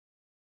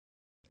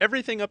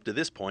Everything up to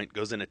this point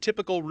goes in a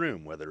typical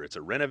room, whether it's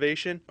a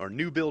renovation or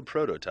new build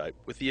prototype,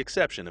 with the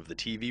exception of the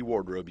TV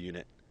wardrobe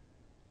unit.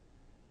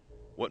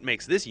 What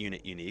makes this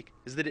unit unique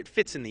is that it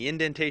fits in the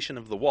indentation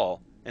of the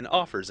wall and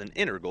offers an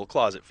integral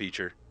closet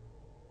feature.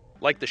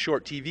 Like the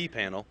short TV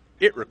panel,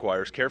 it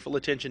requires careful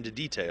attention to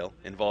detail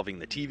involving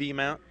the TV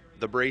mount,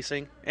 the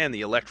bracing, and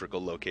the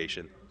electrical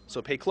location,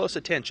 so pay close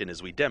attention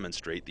as we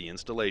demonstrate the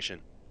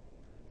installation.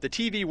 The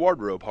TV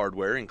wardrobe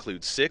hardware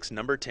includes 6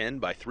 number 10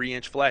 by 3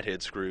 inch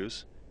flathead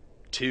screws,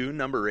 2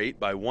 number 8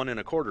 by 1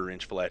 1/4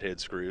 inch flathead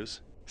screws,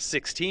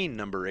 16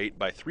 number 8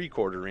 by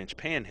 3/4 inch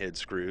panhead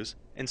screws,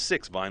 and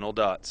 6 vinyl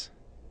dots.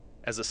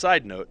 As a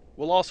side note,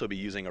 we'll also be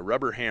using a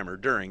rubber hammer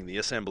during the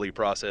assembly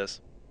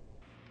process.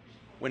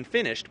 When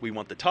finished, we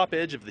want the top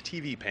edge of the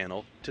TV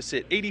panel to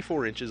sit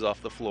 84 inches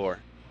off the floor.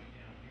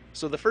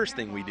 So the first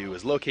thing we do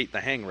is locate the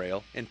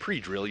hangrail and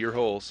pre-drill your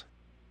holes.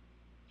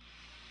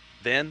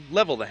 Then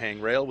level the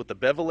hangrail with the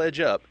bevel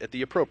edge up at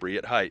the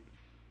appropriate height.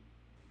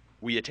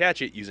 We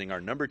attach it using our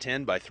number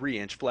 10 by 3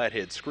 inch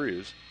flathead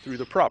screws through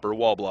the proper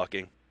wall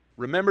blocking.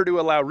 Remember to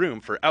allow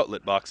room for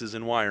outlet boxes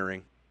and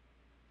wiring.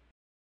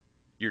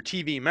 Your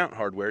TV mount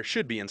hardware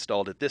should be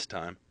installed at this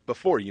time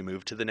before you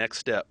move to the next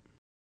step.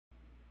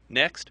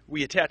 Next,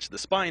 we attach the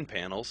spine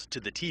panels to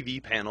the TV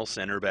panel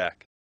center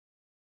back.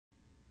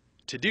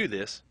 To do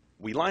this,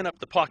 we line up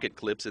the pocket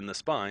clips in the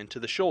spine to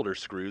the shoulder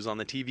screws on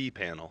the TV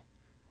panel.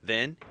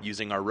 Then,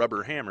 using our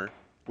rubber hammer,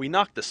 we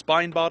knock the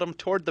spine bottom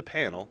toward the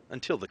panel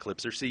until the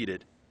clips are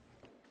seated.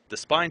 The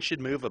spine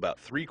should move about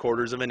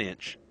 3/4 of an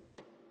inch.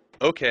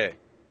 Okay,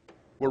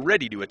 we're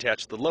ready to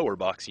attach the lower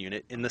box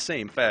unit in the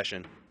same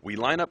fashion. We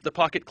line up the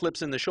pocket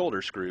clips in the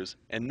shoulder screws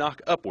and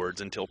knock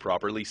upwards until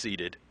properly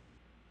seated.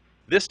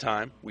 This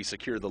time, we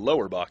secure the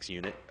lower box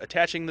unit,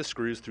 attaching the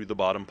screws through the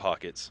bottom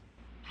pockets.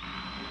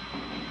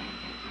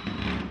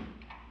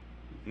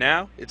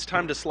 Now, it's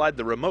time to slide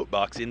the remote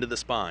box into the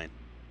spine,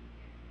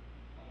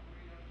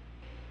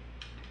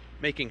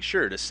 making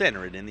sure to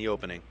center it in the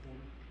opening.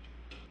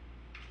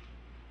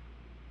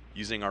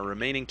 Using our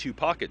remaining 2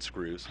 pocket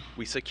screws,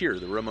 we secure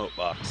the remote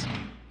box.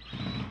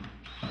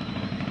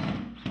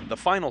 The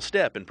final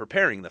step in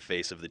preparing the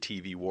face of the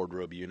TV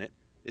wardrobe unit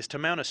is to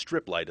mount a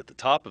strip light at the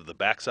top of the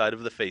backside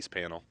of the face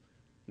panel,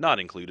 not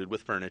included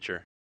with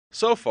furniture.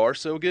 So far,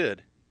 so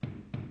good.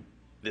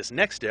 This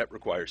next step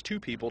requires 2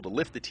 people to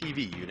lift the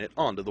TV unit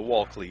onto the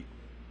wall cleat.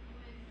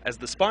 As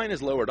the spine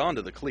is lowered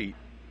onto the cleat,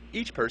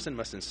 each person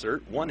must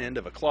insert one end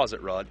of a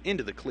closet rod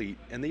into the cleat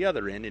and the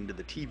other end into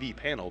the TV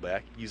panel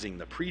back using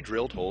the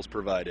pre-drilled holes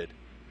provided.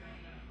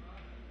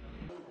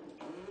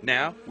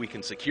 Now we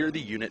can secure the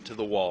unit to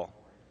the wall.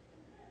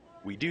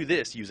 We do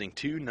this using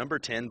 2 number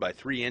 10 by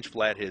 3 inch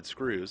flathead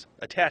screws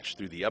attached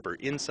through the upper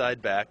inside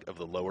back of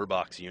the lower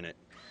box unit.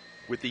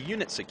 With the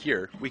unit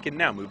secure, we can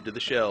now move to the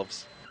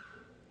shelves.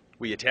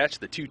 We attach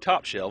the 2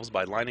 top shelves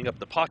by lining up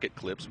the pocket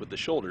clips with the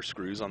shoulder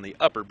screws on the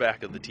upper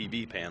back of the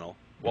TV panel,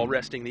 while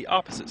resting the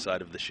opposite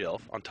side of the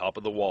shelf on top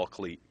of the wall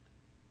cleat.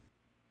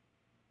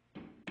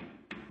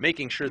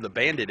 Making sure the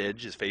banded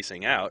edge is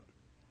facing out,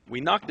 we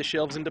knock the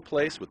shelves into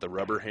place with the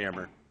rubber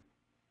hammer.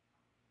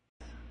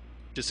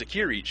 To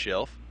secure each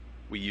shelf,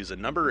 we use a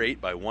number 8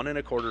 by 1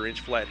 1/4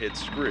 inch flathead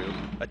screw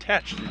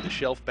attached through the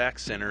shelf back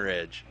center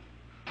edge.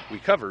 We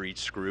cover each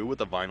screw with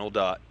a vinyl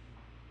dot.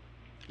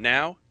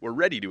 Now, we're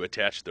ready to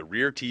attach the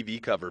rear TV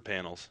cover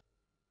panels.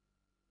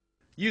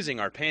 Using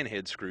our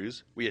panhead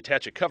screws, we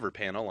attach a cover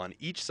panel on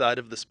each side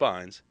of the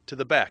spines to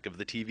the back of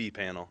the TV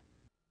panel.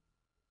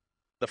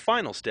 The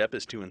final step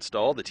is to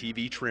install the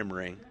TV trim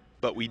ring,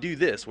 but we do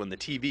this when the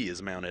TV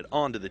is mounted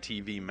onto the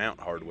TV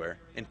mount hardware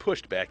and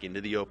pushed back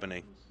into the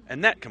opening.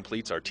 And that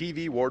completes our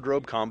TV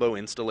wardrobe combo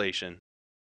installation.